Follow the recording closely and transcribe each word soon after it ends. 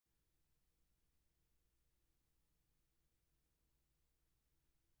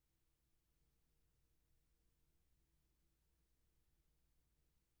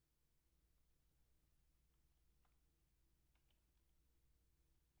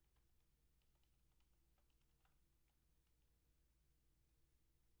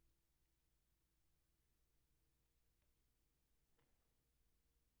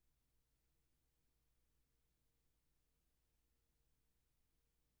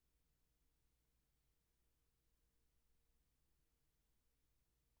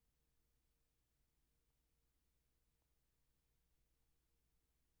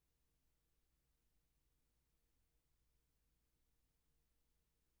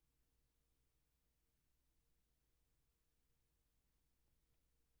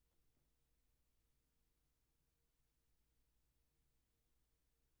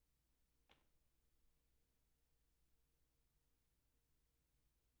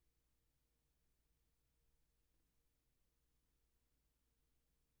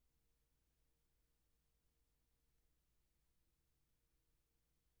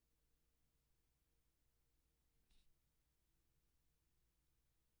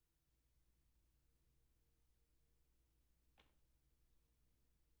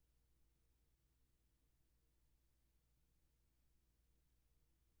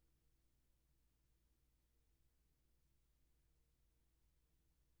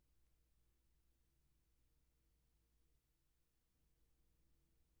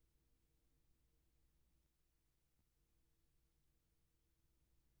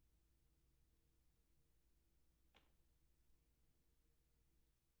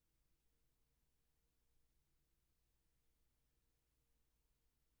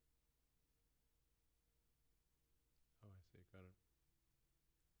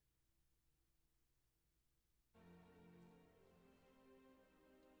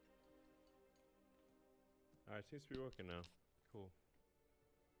Alright, seems to be working now. Cool.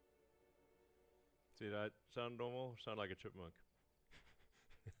 See, that sound normal? Sound like a chipmunk.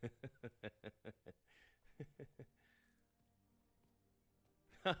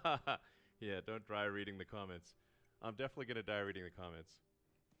 Yeah, don't try reading the comments. I'm definitely gonna die reading the comments.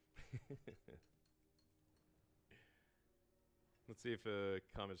 Let's see if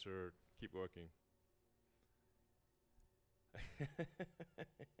comments keep working.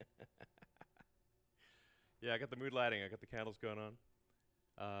 Yeah, I got the mood lighting. I got the candles going on.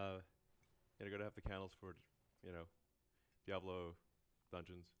 Gotta have the candles for, you know, Diablo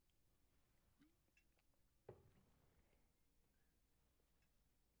dungeons.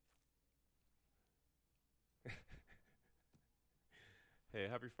 Hey,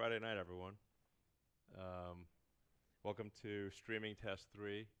 happy Friday night, everyone. Welcome to Streaming Test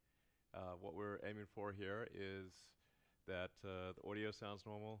 3. What we're aiming for here is that the audio sounds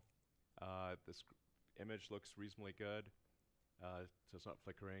normal, this image looks reasonably good, so it's not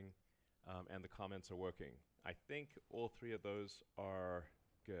flickering, and the comments are working. I think all three of those are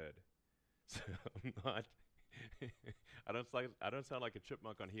good. So I'm not. I don't sound like a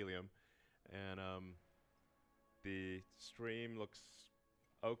chipmunk on helium, and the stream looks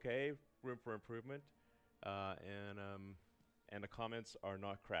okay, room for improvement, and the comments are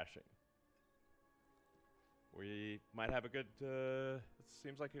not crashing. We might have a good. It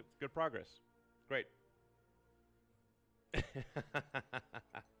seems like it's good progress. Great.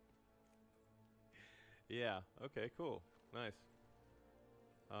 Yeah. Okay. Cool. Nice.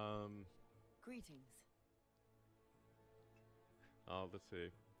 Greetings. Let's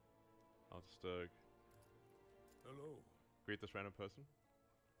see. I'll just Hello. greet this random person.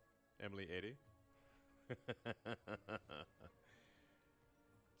 Emily 80.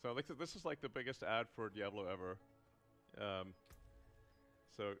 So this is like the biggest ad for Diablo ever.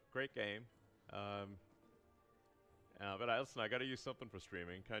 So great game. But listen, I gotta use something for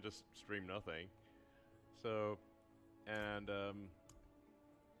streaming. Can't just stream nothing. So, and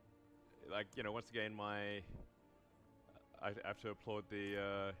like, you know, once again, I have to applaud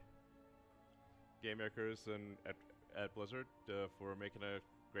the game makers and at Blizzard for making a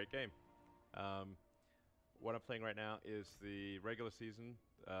great game. What I'm playing right now is the regular season.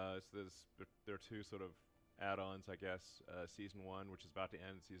 So there are two sort of add-ons, I guess. Season 1, which is about to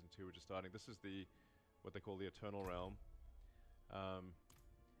end, and Season 2, which is starting. This is what they call the Eternal Realm.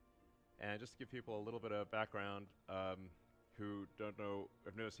 And just to give people a little bit of background who don't know,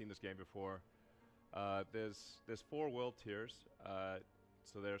 have never seen this game before, there's 4 world tiers.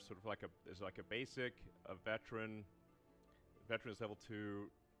 So there's sort of like a basic, a veteran is level 2,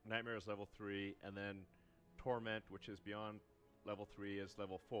 Nightmare is level 3, and then Torment, which is beyond level 3, is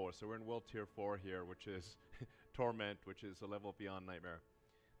level 4. So we're in World Tier 4 here, which is Torment, which is a level beyond Nightmare.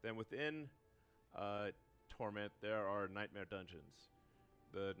 Then within Torment, there are Nightmare dungeons.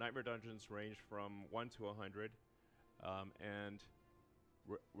 The Nightmare dungeons range from 1 to 100, and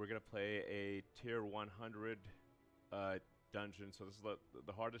we're going to play a Tier 100 dungeon. So this is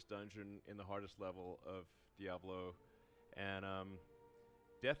the hardest dungeon in the hardest level of Diablo. And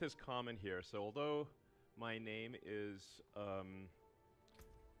death is common here, so although my name is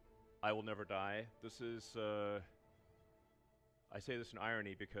I Will Never Die, this is I say this in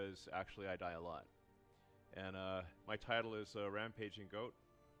irony because actually I die a lot. And my title is Rampaging Goat,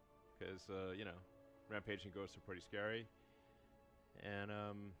 because you know, rampaging goats are pretty scary. And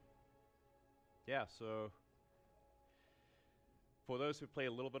yeah, so for those who play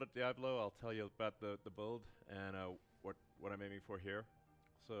a little bit of Diablo, I'll tell you about the build and what I'm aiming for here.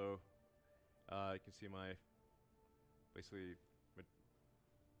 So you can see basically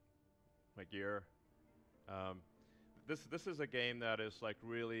my gear. This is a game that is like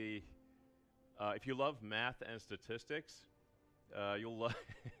really, if you love math and statistics, you'll love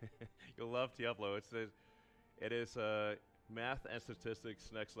you'll love Diablo. It is math and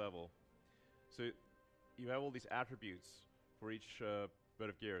statistics next level. So you have all these attributes for each bit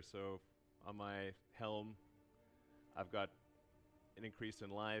of gear. So on my helm, I've got an increase in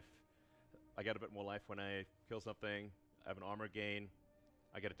life. I get a bit more life when I kill something. I have an armor gain.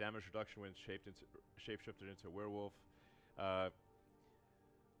 I get a damage reduction when shapeshifted into a werewolf. I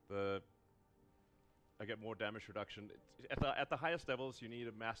get more damage reduction. At the highest levels, you need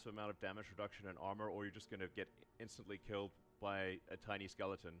a massive amount of damage reduction and armor, or you're just going to get instantly killed by a tiny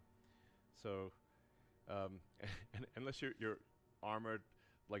skeleton. So, unless you're armored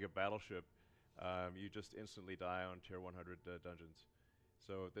like a battleship, you just instantly die on Tier 100 dungeons.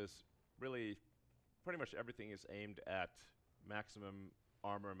 So there's really, pretty much everything is aimed at maximum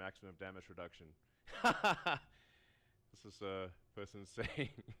armor, maximum damage reduction. This is a person saying,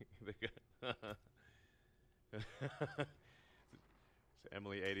 So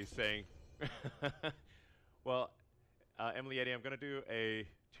Emily 80 saying, well, Emily 80, I'm gonna do a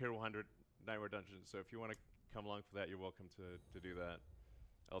tier 100 Nightmare Dungeon. So if you want to come along for that, you're welcome to do that.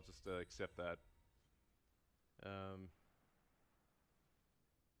 I'll just accept that.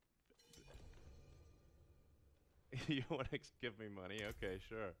 You want to give me money? Okay,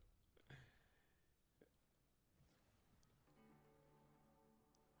 sure.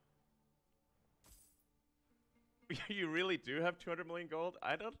 You really do have 200 million gold?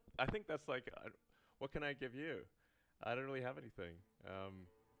 I don't. I think that's like, what can I give you? I don't really have anything. I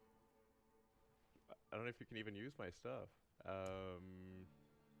don't know if you can even use my stuff. I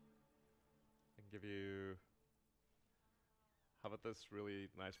can give you. How about this really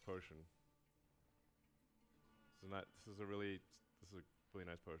nice potion? This is not. This is a really. This is a really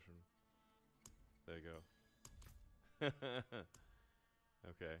nice potion. There you go.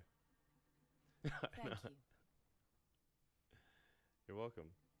 Okay. Thank you. You're welcome.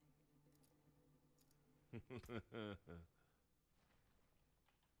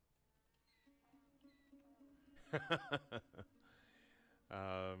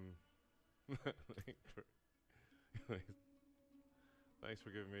 um, thanks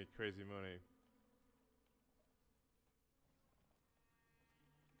for giving me crazy money.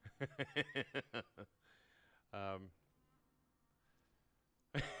 um,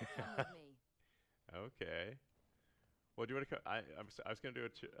 Come with me. okay. Well, do you want to? I was gonna do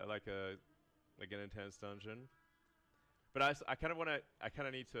like an intense dungeon, but I kind of want to. I kind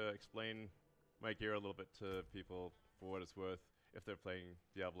of need to explain my gear a little bit to people for what it's worth if they're playing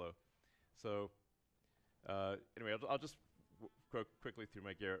Diablo. So anyway, I'll just go quickly through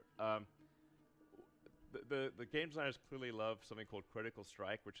my gear. The game designers clearly love something called critical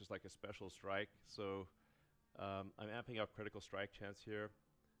strike, which is like a special strike. So I'm amping up critical strike chance here.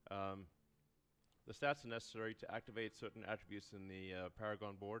 The stats are necessary to activate certain attributes in the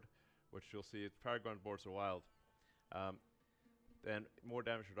Paragon board, which you'll see. Paragon boards are wild. Then more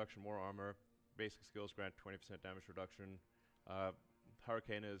damage reduction, more armor. Basic skills grant 20% damage reduction.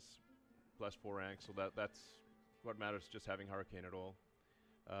 Hurricane is +4 rank, so that's what matters, just having Hurricane at all.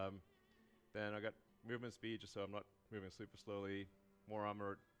 Then I got movement speed, just so I'm not moving super slowly. More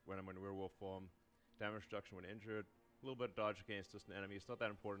armor when I'm in werewolf form. Damage reduction when injured. A little bit of dodge against distant enemies, not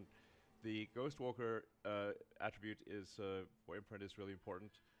that important. The Ghost Walker attribute is for imprint is really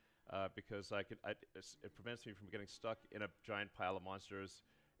important because it prevents me from getting stuck in a giant pile of monsters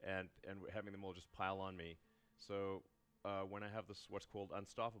and having them all just pile on me. So when I have this what's called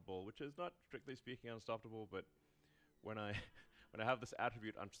unstoppable, which is not strictly speaking unstoppable, but when I when I have this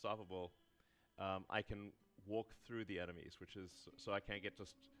attribute unstoppable, I can walk through the enemies, which is so I can't get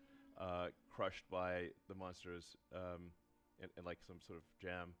just crushed by the monsters in like some sort of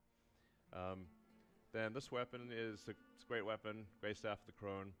jam. Then this weapon is a great weapon, Grey Staff of the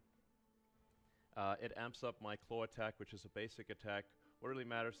Crone. It amps up my claw attack, which is a basic attack. What really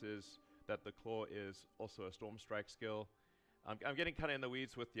matters is that the claw is also a storm strike skill. I'm getting kind of in the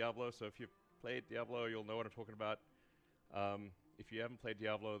weeds with Diablo, so if you've played Diablo, you'll know what I'm talking about. If you haven't played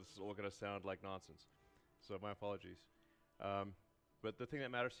Diablo, this is all going to sound like nonsense. So my apologies. But the thing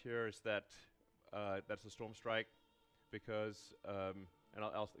that matters here is that that's a storm strike, because and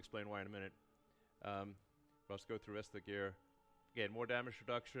I'll explain why in a minute. Let's go through the rest of the gear. Again, more damage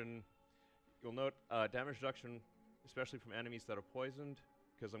reduction. You'll note damage reduction, especially from enemies that are poisoned,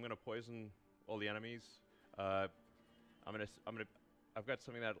 because I'm going to poison all the enemies. I've got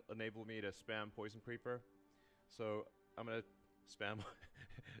something that will enable me to spam Poison Creeper. So I'm going to spam.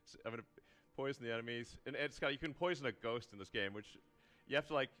 I'm going to poison the enemies. And Scott, you can poison a ghost in this game, which you have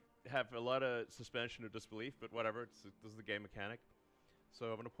to like have a lot of suspension of disbelief, but whatever. This is the game mechanic. So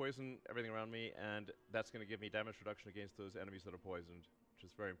I'm going to poison everything around me, and that's going to give me damage reduction against those enemies that are poisoned, which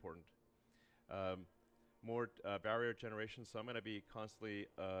is very important. More barrier generation, so I'm going to be constantly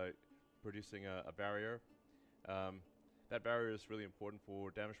producing a barrier. That barrier is really important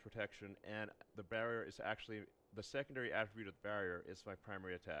for damage protection, and the barrier is actually, the secondary attribute of the barrier is my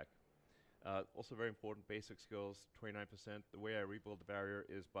primary attack. Also very important, basic skills, 29%. The way I rebuild the barrier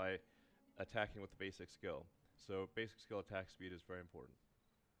is by attacking with the basic skill. So basic skill attack speed is very important.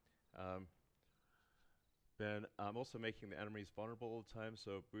 Then I'm also making the enemies vulnerable all the time,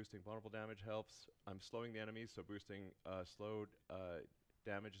 so boosting vulnerable damage helps. I'm slowing the enemies, so boosting slowed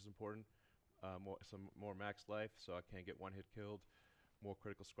damage is important. Some more max life, so I can't get one hit killed. More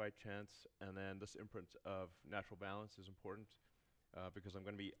critical strike chance, and then this imprint of natural balance is important because I'm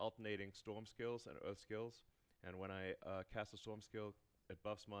going to be alternating storm skills and earth skills. And when I cast a storm skill, it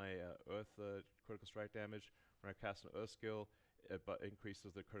buffs my earth critical strike damage. When I cast an earth skill, but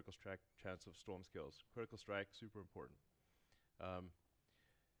increases the critical strike chance of storm skills. Critical strike, super important.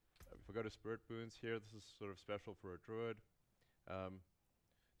 If we go to Spirit Boons here, this is sort of special for a druid.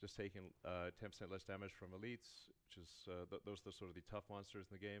 Just taking 10% less damage from elites, which is those are sort of the tough monsters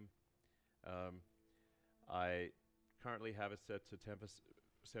in the game. I currently have it set to 10%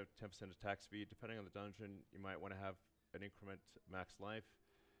 attack speed. Depending on the dungeon, you might want to have an increment max life.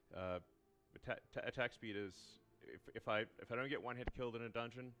 Attack speed is if I don't get one hit killed in a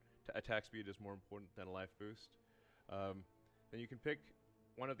dungeon, attack speed is more important than a life boost. Then you can pick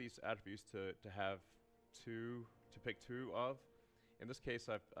one of these attributes to pick two of. In this case,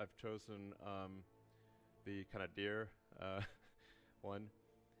 I've chosen the kind of deer one,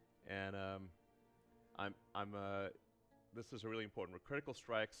 and this is really important. With critical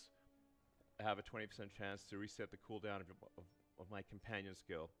strikes, I have a 20% chance to reset the cooldown of my companion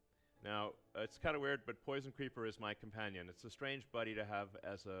skill. Now, it's kind of weird, but Poison Creeper is my companion. It's a strange buddy to have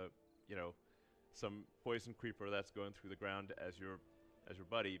as some poison creeper that's going through the ground as your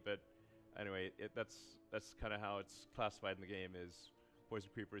buddy. But anyway, that's kind of how it's classified in the game. Is Poison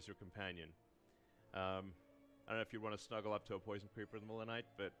Creeper is your companion. I don't know if you'd want to snuggle up to a Poison Creeper in the middle of the night,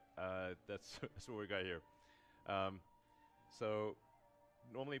 but that's what we got here. So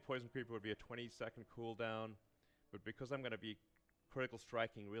normally Poison Creeper would be a 20-second cooldown, but because I'm going to be critical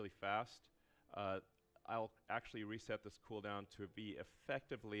striking really fast, I'll actually reset this cooldown to be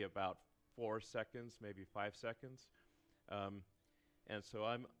effectively about 4 seconds, maybe 5 seconds. And so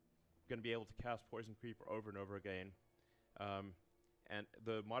I'm going to be able to cast Poison Creeper over and over again. And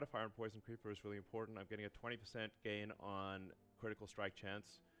the modifier on Poison Creeper is really important. I'm getting a 20% gain on critical strike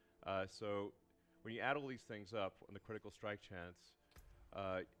chance. So when you add all these things up on the critical strike chance,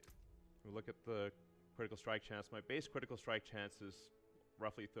 we look at the critical strike chance. My base critical strike chance is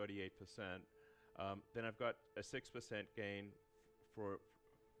roughly 38%. Then I've got a 6% gain for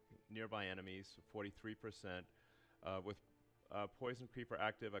nearby enemies, 43%. With Poison Creeper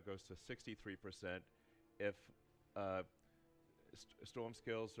active, it goes to 63%. If storm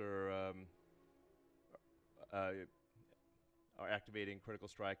skills are activating critical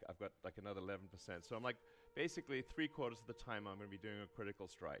strike, I've got like another 11%. So I'm like basically 3/4 of the time I'm going to be doing a critical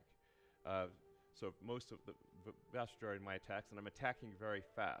strike. So most of the vast majority of my attacks, and I'm attacking very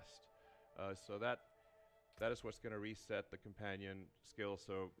fast. So that is what's going to reset the companion skill.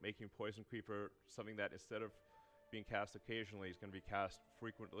 So making Poison Creeper something that instead of being cast occasionally is going to be cast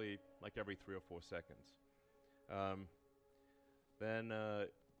frequently, like every 3 or 4 seconds. Then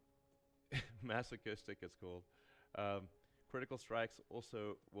masochistic, it's called. Critical strikes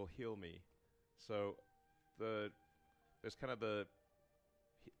also will heal me. So there's kind of the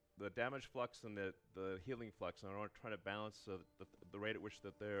damage flux and the healing flux, and I want to try to balance the rate at which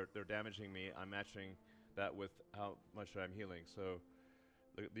that they're damaging me. I'm matching that with how much I'm healing. So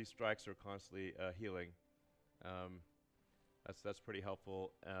these strikes are constantly healing. That's pretty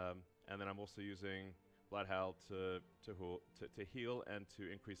helpful. And then I'm also using Bloodhowl to heal and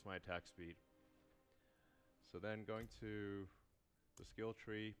to increase my attack speed. So then going to the skill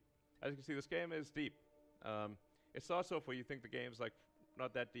tree. As you can see, this game is deep. It starts off where you think the game's like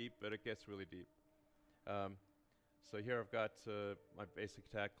not that deep, but it gets really deep. So here I've got my basic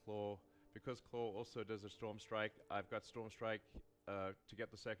attack, Claw. Because Claw also does a Storm Strike, I've got Storm Strike to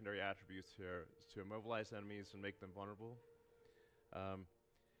get the secondary attributes here, to immobilize enemies and make them vulnerable.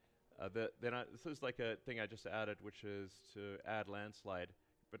 This is like a thing I just added, which is to add Landslide.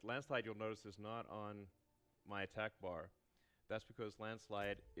 But Landslide, you'll notice, is not on my attack bar. That's because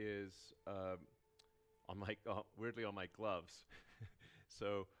Landslide is on my weirdly on my gloves.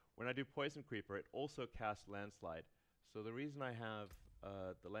 So when I do Poison Creeper, it also casts Landslide. So the reason I have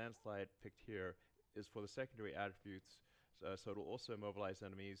the Landslide picked here is for the secondary attributes. So it'll also immobilize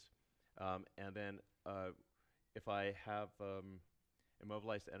enemies. And then if I have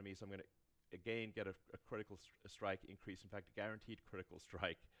immobilized enemies, I'm going to again get a critical strike increase. In fact, a guaranteed critical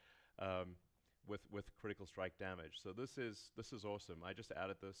strike with critical strike damage. So this is awesome. I just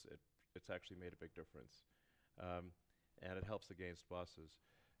added this. It's actually made a big difference, and it helps against bosses.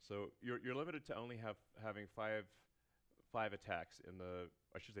 So you're limited to only having five attacks in the,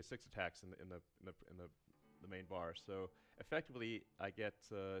 I should say 6 attacks in the main bar. So effectively, I get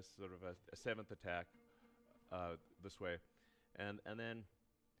sort of a 7th attack this way, and then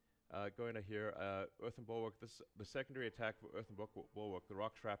going to here, Earthen Bulwark. The secondary attack for Earthen Bulwark. The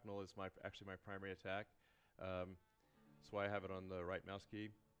Rock Shrapnel is actually my primary attack. That's why I have it on the right mouse key.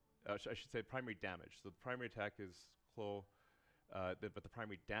 I should say primary damage. So the primary attack is Claw, but the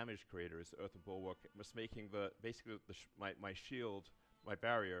primary damage creator is Earthen Bulwark, just making basically my shield, my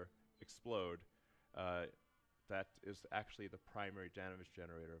barrier, explode. that is actually the primary damage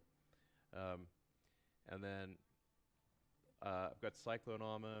generator. And then I've got Cyclone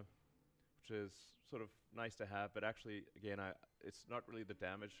Armor, which is sort of nice to have, but actually, again, it's not really the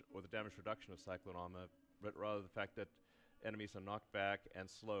damage or the damage reduction of Cyclone Armor, but rather the fact that enemies are knocked back and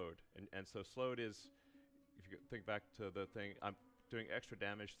slowed. And so slowed is, if you think back to the thing, I'm doing extra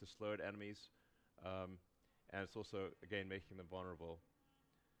damage to slowed enemies, and it's also, again, making them vulnerable.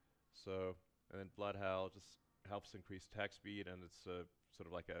 So, and then Blood Howl just helps increase attack speed, and it's sort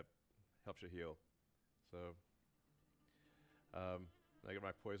of like helps you heal. So, I get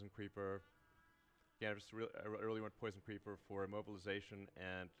my Poison Creeper. Again, I really want Poison Creeper for immobilization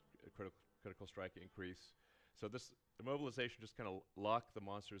and a critical strike increase. So this immobilization just kind of lock the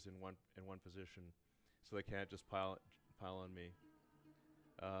monsters in one position, so they can't just pile on me.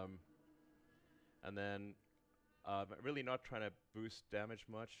 And then I'm really not trying to boost damage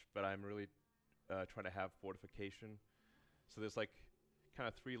much, but I'm really trying to have fortification. So there's like kind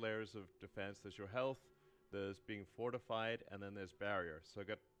of 3 layers of defense. There's your health, there's being fortified, and then there's barrier. So I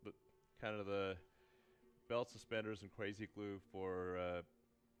got kind of the belt suspenders and crazy glue for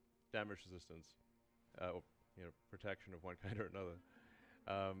damage resistance, or, protection of one kind or another.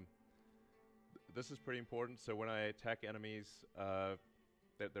 This is pretty important. So when I attack enemies,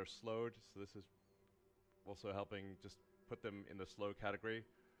 they're slowed. So this is also helping just put them in the slow category.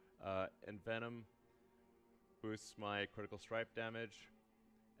 And Venom boosts my critical strike damage.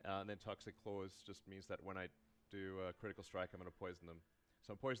 And then Toxic Claws just means that when I do critical strike, I'm going to poison them.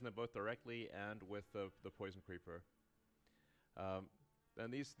 So I'm poisoning them both directly and with the Poison Creeper.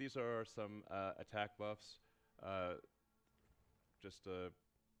 And these are some attack buffs. Just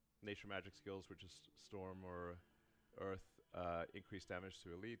nature magic skills, which is Storm or Earth, increased damage to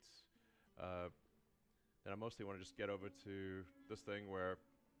elites. And I mostly want to just get over to this thing where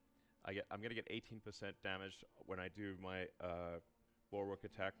I'm going to get 18% damage when I do my Bulwark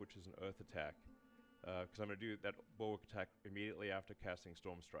attack, which is an Earth attack. Because I'm going to do that Bulwark attack immediately after casting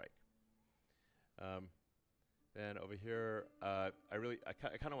Storm Strike. Then over here, I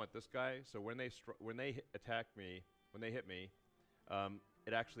kind of want this guy. So when they attack me, when they hit me,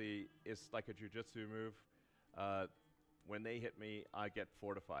 it actually is like a jujitsu move. When they hit me, I get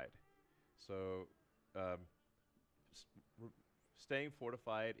fortified. So staying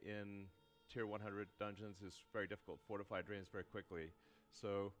fortified in tier 100 dungeons is very difficult. Fortified drains very quickly.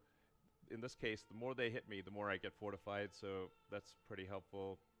 So in this case, the more they hit me, the more I get fortified. So that's pretty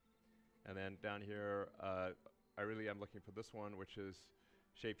helpful. And then down here, I really am looking for this one, which is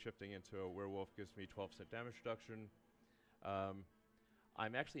shape-shifting into a werewolf gives me 12% damage reduction.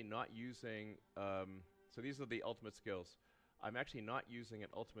 I'm actually not using, so these are the ultimate skills. I'm actually not using an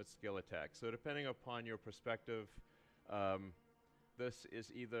ultimate skill attack. So depending upon your perspective, this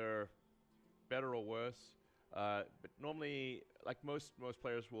is either better or worse. But normally, like most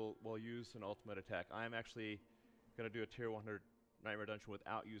players will use an ultimate attack. I'm actually going to do a tier 100 Nightmare Dungeon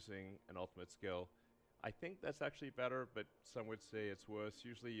without using an ultimate skill. I think that's actually better, but some would say it's worse.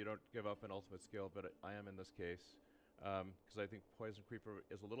 Usually you don't give up an ultimate skill, but I am in this case. Because I think Poison Creeper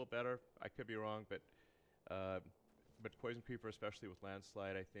is a little better. I could be wrong, but Poison Creeper, especially with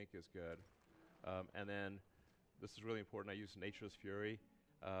Landslide, I think is good. And then, this is really important, I use Nature's Fury,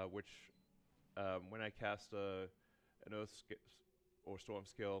 which when I cast an Earth or Storm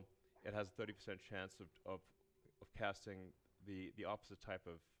skill, it has a 30% chance of casting the opposite type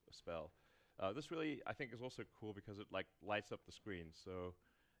of spell. This really, I think, is also cool because it like lights up the screen. So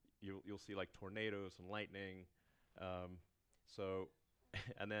you'll see like tornadoes and lightning.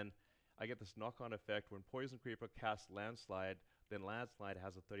 And then I get this knock-on effect when Poison Creeper casts Landslide. Then Landslide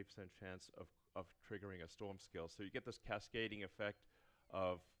has a 30% chance of triggering a Storm skill. So you get this cascading effect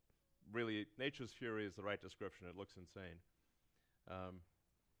of really Nature's Fury is the right description. It looks insane.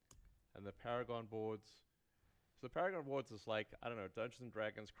 And the Paragon Boards. So the Paragon Boards is like, I don't know, Dungeons and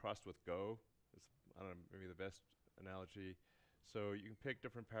Dragons crossed with Go. It's, I don't know, maybe the best analogy. So you can pick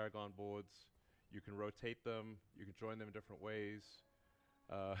different Paragon Boards. You can rotate them. You can join them in different ways.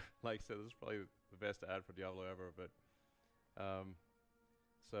 Like I said, this is probably the best ad for Diablo ever. But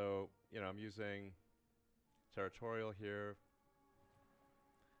so I'm using Territorial here.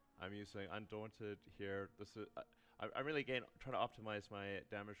 I'm using Undaunted here. This is I'm really again trying to optimize my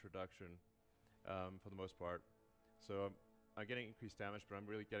damage reduction for the most part. So I'm getting increased damage, but I'm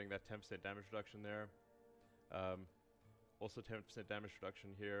really getting that 10% damage reduction there. Also 10% damage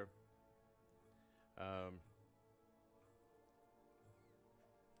reduction here.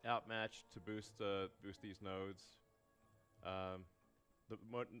 Outmatch to boost these nodes.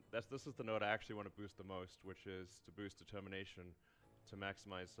 This is the node I actually want to boost the most, which is to boost Determination to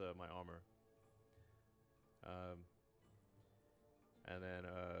maximize my armor. And then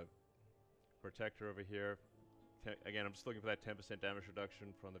protector over here. Again, I'm just looking for that 10% damage reduction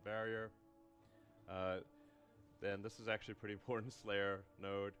from the barrier. Then this is actually a pretty important Slayer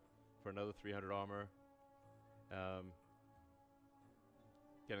node for another 300 armor.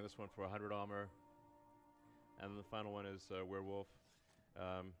 Getting this one for 100 armor. And then the final one is Werewolf.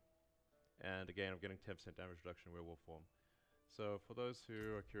 And again, I'm getting 10% damage reduction in Werewolf form. So for those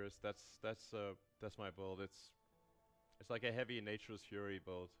who are curious, that's my build. It's like a heavy Nature's Fury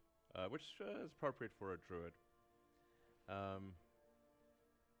build, which is appropriate for a druid.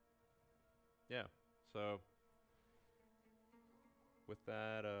 Yeah. So with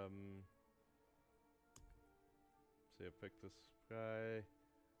that, see, I picked this guy.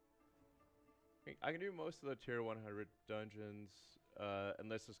 I can do most of the tier 100 dungeons,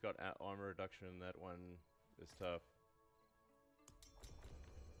 unless it's got armor reduction. That one is tough.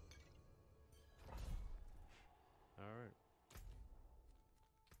 Alright.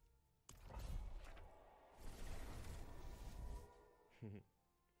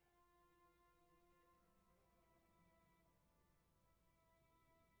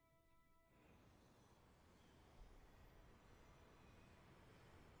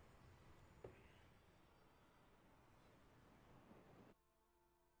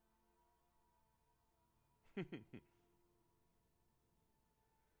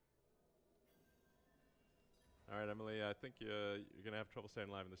 Alright, Emily, I think you're gonna have trouble staying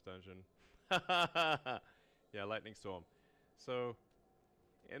alive in this dungeon. Yeah, Lightning Storm. So,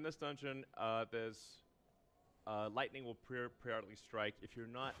 in this dungeon, there's lightning will periodically strike. If you're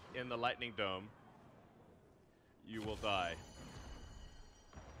not in the lightning dome, you will die.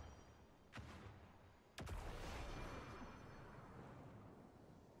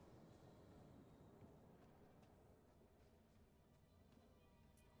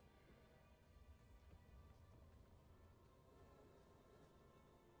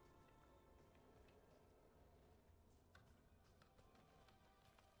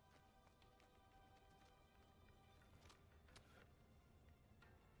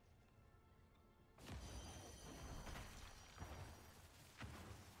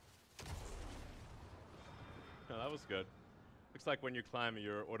 Oh, that was good. Looks like when you climb,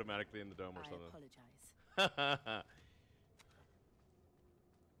 you're automatically in the dome or something. I apologize.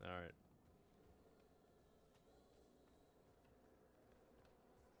 Alright.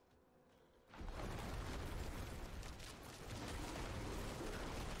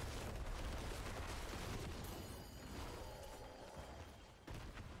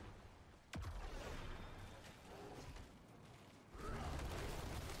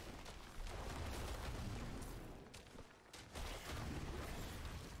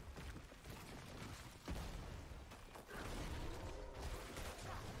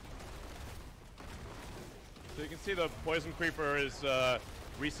 So you can see the Poison Creeper is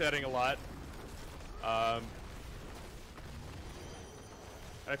resetting a lot. And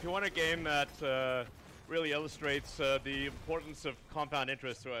if you want a game that really illustrates the importance of compound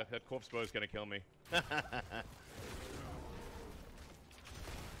interest, that Corpse Bow is going to kill me.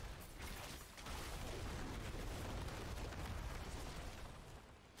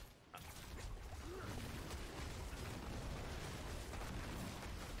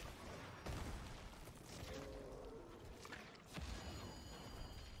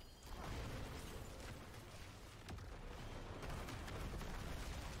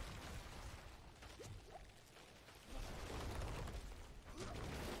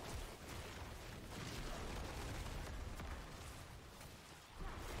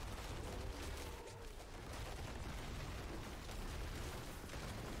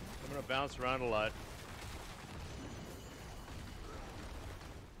 I'm gonna bounce around a lot.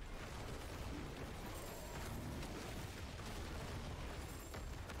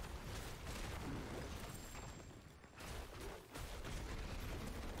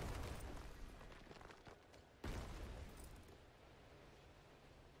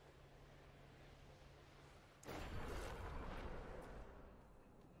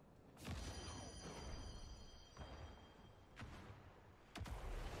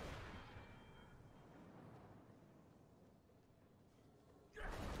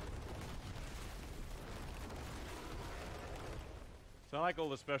 So I like all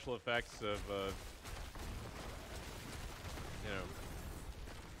the special effects of, you know,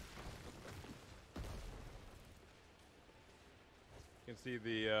 you can see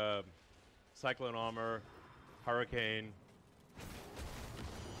the Cyclone Armor, Hurricane.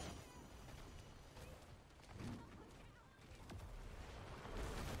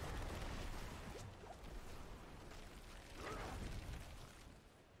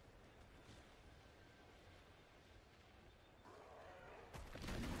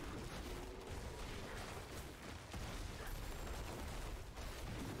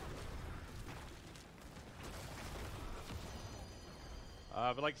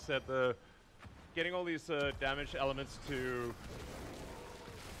 But like I said, getting all these damage elements to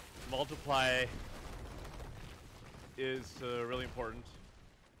multiply is really important.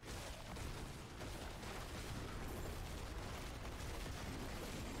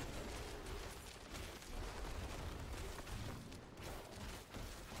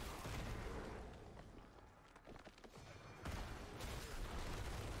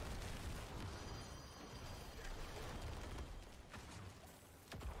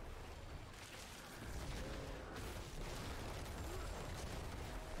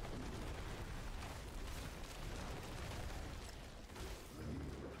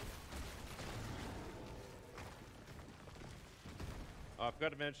 I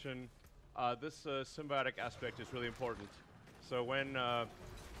forgot to mention, this symbiotic aspect is really important. So when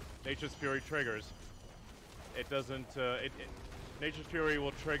Nature's Fury triggers, it doesn't. Nature's Fury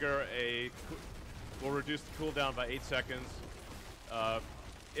will trigger will reduce the cooldown by 8 seconds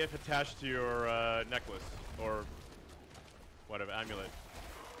if attached to your necklace or whatever amulet.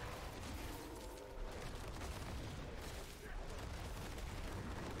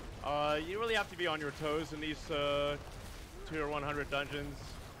 You really have to be on your toes in these tier 100 dungeons.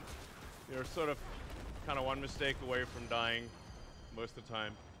 You're sort of kind of one mistake away from dying most of the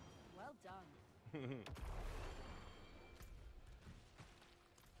time. Well done.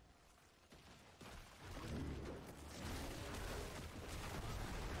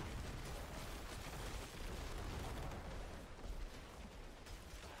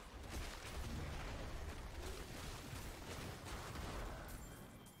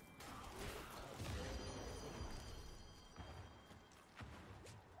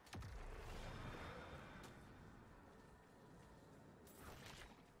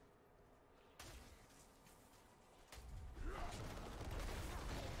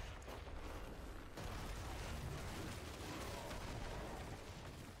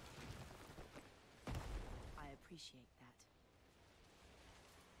 Appreciate that.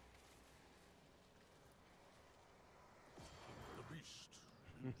 The beast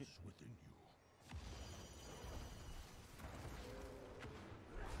lives within you.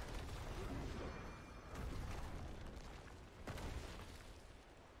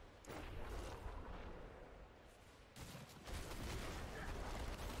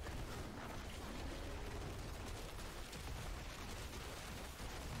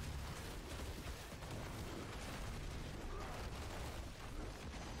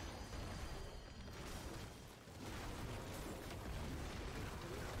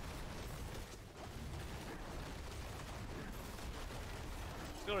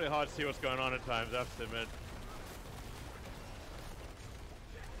 It's really hard to see what's going on at times, I have to admit.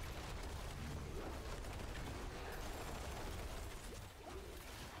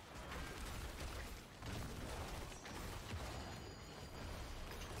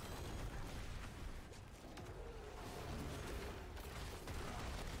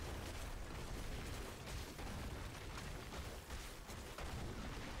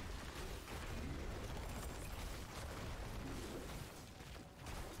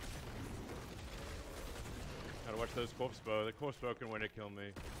 Gotta watch those corpse bow. The corpse bow can win to kill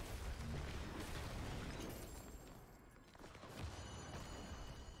me.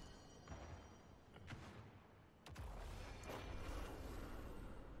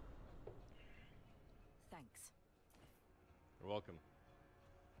 Thanks. You're welcome.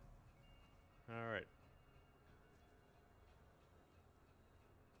 All right.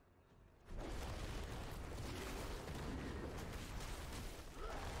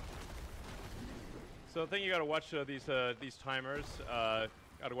 So I think you gotta watch these timers.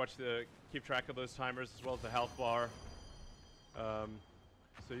 Gotta keep track of those timers as well as the health bar. So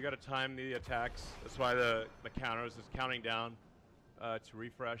you gotta time the attacks. That's why the counters is counting down to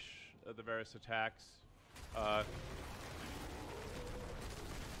refresh the various attacks.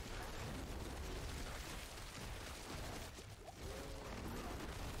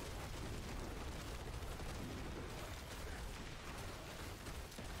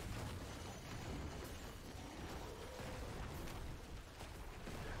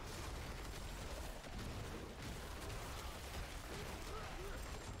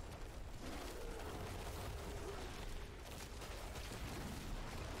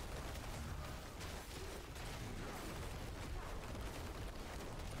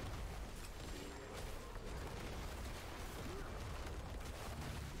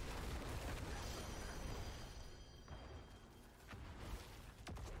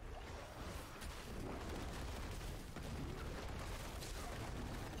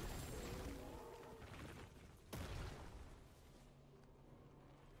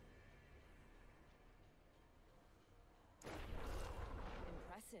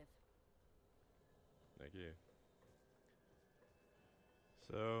 Thank you.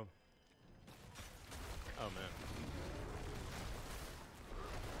 So, oh man.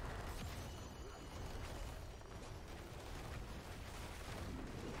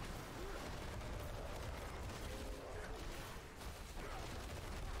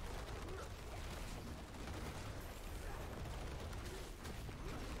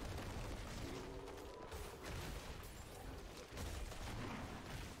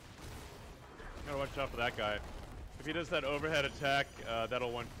 Gotta watch out for that guy. If he does that overhead attack,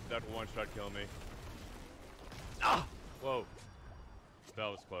 that'll one shot kill me. Ah! Whoa. That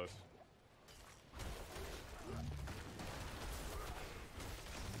was close.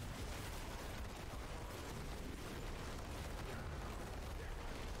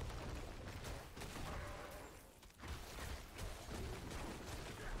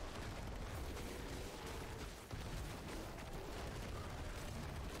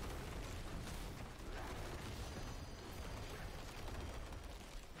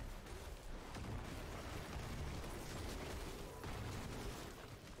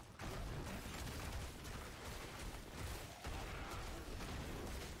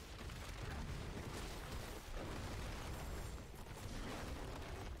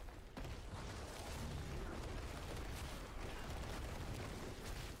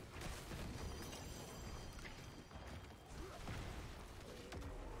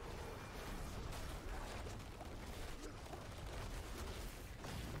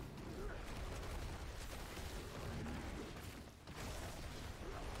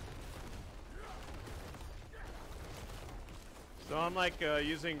 So I'm like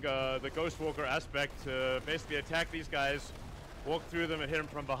using the Ghost Walker aspect to basically attack these guys, walk through them and hit them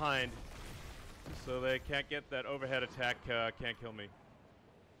from behind, so they can't get that overhead attack, can't kill me.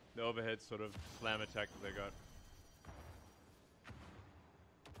 The overhead sort of slam attack that they got.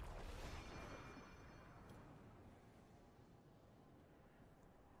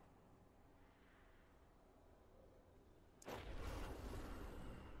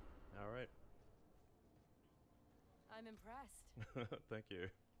 All right. I'm impressed. Thank you.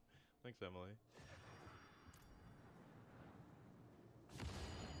 Thanks, Emily.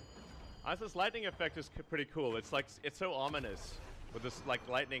 This lightning effect is pretty cool. It's like it's so ominous with this like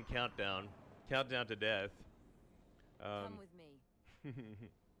lightning countdown to death. Come with me.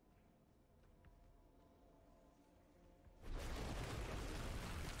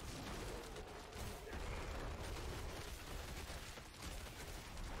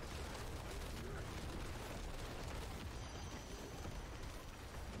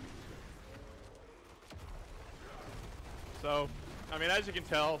 So, I mean, as you can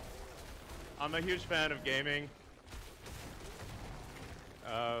tell, I'm a huge fan of gaming.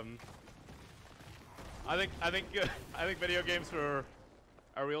 I think video games are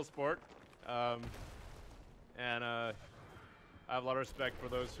a real sport, and I have a lot of respect for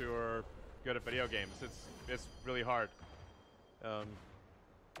those who are good at video games. It's really hard.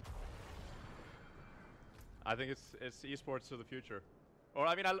 I think it's esports of the future, or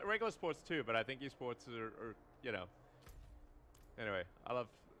I mean regular sports too, but I think esports are you know. Anyway, I love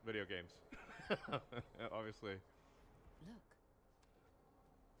video games. Obviously. Look.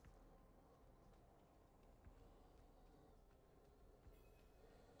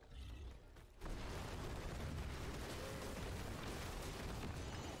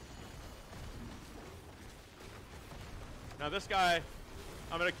 Now this guy,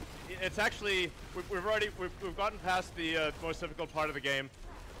 it's actually, we've gotten past the most difficult part of the game.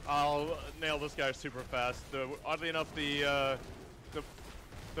 I'll nail this guy super fast. Oddly enough, the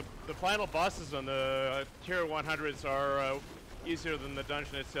final bosses on the tier 100s are easier than the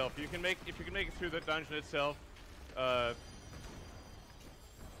dungeon itself. If you can make it through the dungeon itself,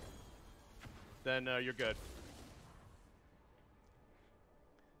 then you're good.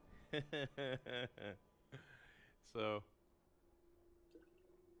 So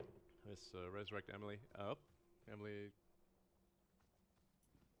let's resurrect Emily. Oh, Emily.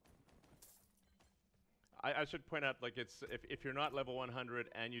 I should point out, like, it's if you're not level 100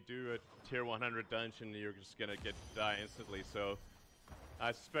 and you do a tier 100 dungeon, you're just gonna die instantly. So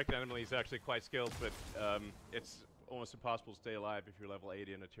I suspect Emily's actually quite skilled, but it's almost impossible to stay alive if you're level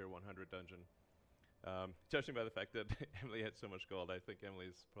 80 in a tier 100 dungeon. Judging by the fact that Emily had so much gold, I think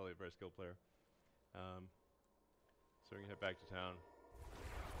Emily's probably a very skilled player. So we can head back to town.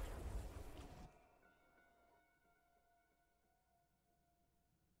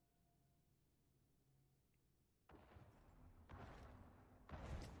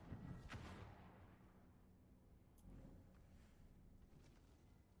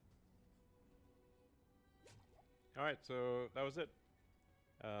 All right, so that was it.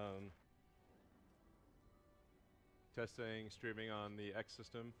 testing streaming on the X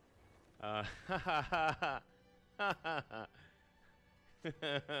system.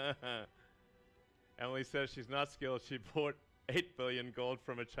 Emily says she's not skilled. She bought 8 billion gold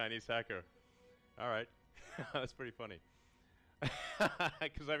from a Chinese hacker. All right, that's pretty funny.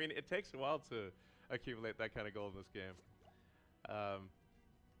 Because I mean, it takes a while to accumulate that kind of gold in this game.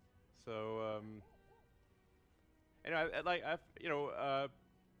 Anyway,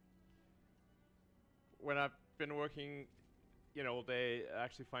 when I've been working, all day, I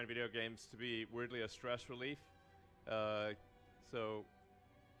actually find video games to be weirdly a stress relief. So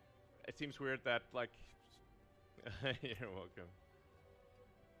it seems weird that like, you're welcome.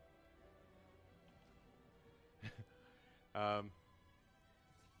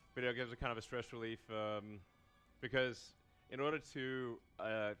 Video games are kind of a stress relief because in order to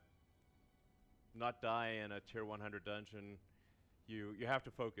not die in a tier 100 dungeon, you have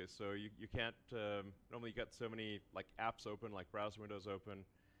to focus. So you can't normally you got so many like apps open, like browser windows open.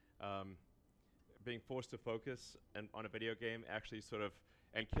 Being forced to focus and on a video game actually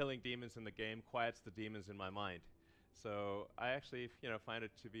and killing demons in the game quiets the demons in my mind. So I actually find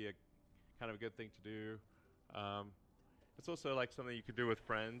it to be a kind of a good thing to do. It's also like something you could do with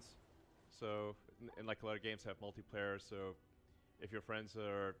friends. So and like a lot of games have multiplayer. So if your friends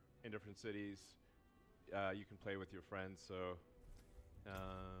are in different cities, you can play with your friends. So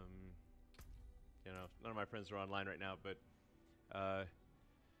none of my friends are online right now, but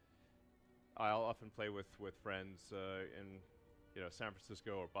I'll often play with friends in San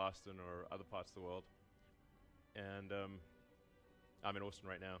Francisco or Boston or other parts of the world. And I'm in Austin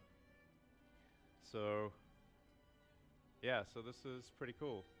right now. So yeah, so this is pretty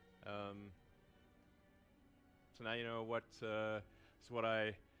cool. So now you know what this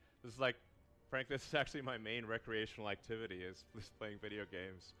is like. Frankly, this is actually my main recreational activity is playing video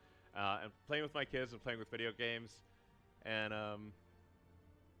games, and playing with my kids and playing with video games, and at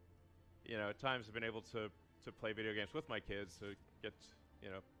times I've been able to play video games with my kids to get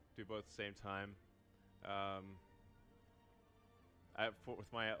do both at the same time.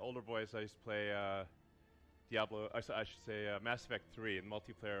 With my older boys, I used to play Diablo. I should say Mass Effect 3, the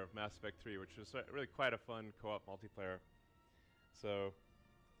multiplayer of Mass Effect 3, which was really quite a fun co-op multiplayer. So,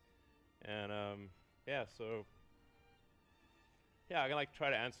 and yeah, I'm gonna try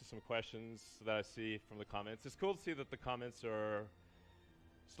to answer some questions that I see from the comments. It's cool to see that the comments are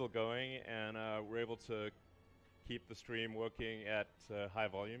still going, and we're able to keep the stream working at high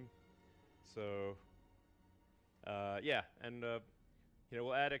volume. So, yeah, and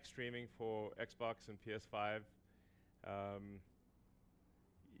we'll add X streaming for Xbox and PS5.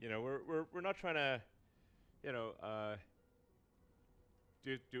 We're not trying to,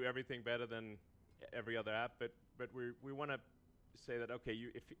 do everything better than every other app, but we want to say that okay,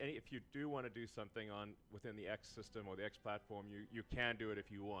 if you do want to do something within the X system or the X platform, you can do it if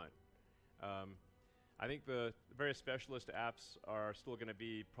you want. I think the various specialist apps are still going to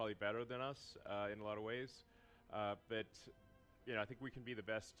be probably better than us in a lot of ways, but I think we can be the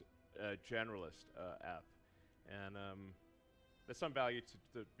best generalist app, and there's some value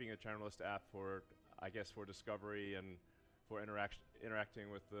to being a generalist app for discovery and for interacting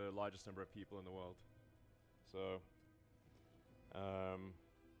with the largest number of people in the world. So,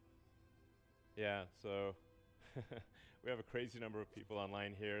 yeah, so we have a crazy number of people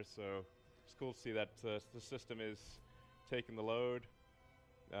online here, so it's cool to see that the system is taking the load.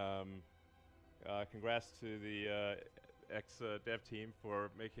 Congrats to the X dev team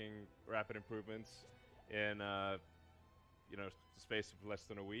for making rapid improvements in the space of less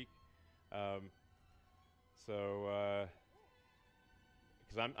than a week.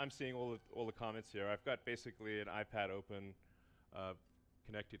 Because I'm seeing all the comments here. I've got basically an iPad open,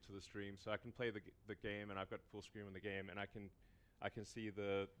 connected to the stream, so I can play the game, and I've got full screen on the game, and I can see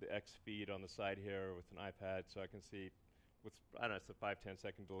the X feed on the side here with an iPad, so I can see with it's a 5-10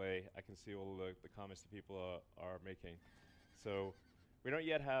 second delay. I can see all the comments that people are making. So we don't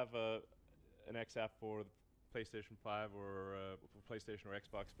yet have an X app for PlayStation 5 or for PlayStation or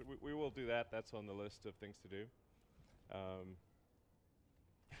Xbox, but we will do that. That's on the list of things to do.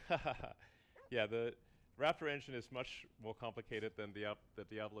 Yeah, the Raptor engine is much more complicated than the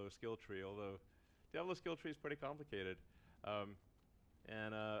Diablo skill tree, although Diablo skill tree is pretty complicated.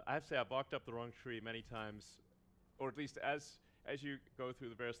 And I have to say I balked up the wrong tree many times, or at least as you go through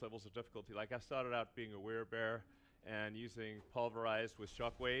the various levels of difficulty. Like I started out being a werebear and using Pulverize with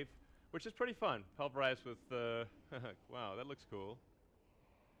Shockwave, which is pretty fun. Pulverize with wow, that looks cool.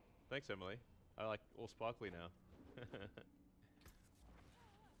 Thanks, Emily. I like all sparkly now.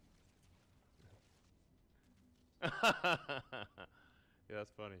 Yeah,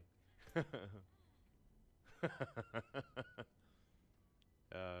 that's funny. uh,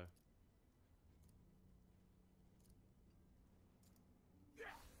 I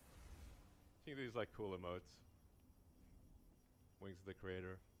think these like cool emotes. Wings of the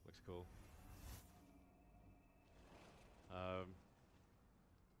Creator looks cool.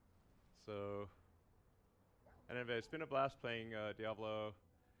 So, and anyway, it's been a blast playing Diablo.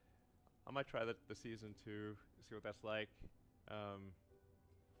 I might try the season 2, see what that's like. I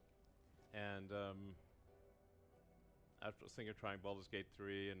was thinking of trying Baldur's Gate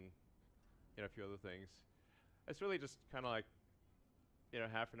 3 and a few other things. It's really just kind of like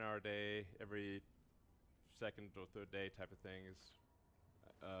half an hour a day, every second or third day type of thing is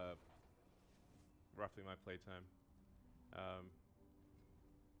roughly my playtime.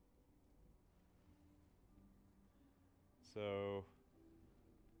 So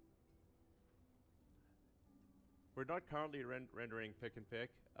we're not currently rendering pick and pick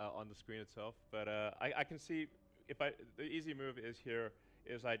on the screen itself, but I can see the easy move is here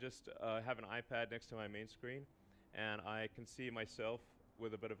is I just have an iPad next to my main screen, and I can see myself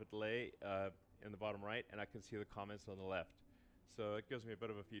with a bit of a delay in the bottom right, and I can see the comments on the left. So it gives me a bit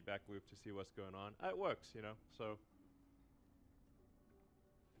of a feedback loop to see what's going on. It works, so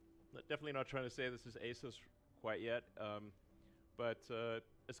definitely not trying to say this is ASUS quite yet, but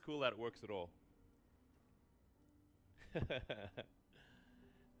it's cool that it works at all.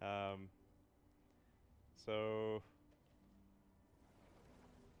 So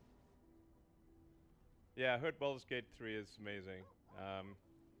yeah, I heard Baldur's Gate 3 is amazing.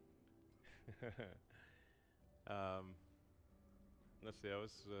 Let's see,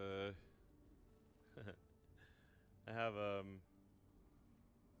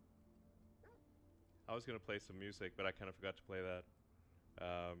 I was gonna play some music, but I kind of forgot to play that.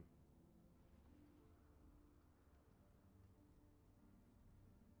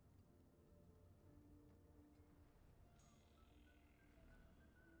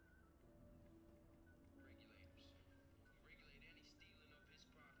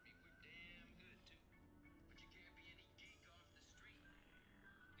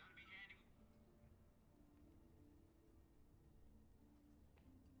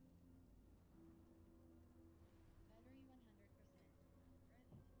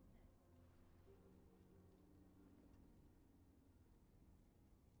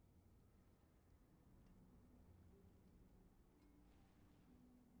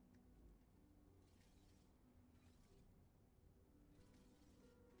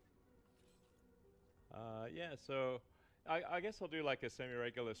 Yeah, so I guess I'll do like a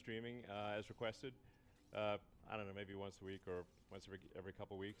semi-regular streaming as requested. I don't know, maybe once a week or once every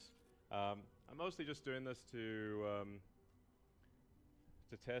couple weeks. I'm mostly just doing this to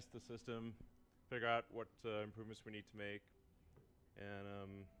test the system, figure out what improvements we need to make,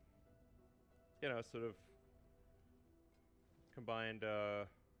 and sort of combined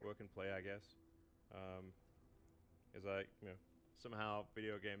work and play, I guess. As somehow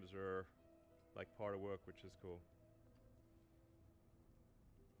video games are like part of work, which is cool.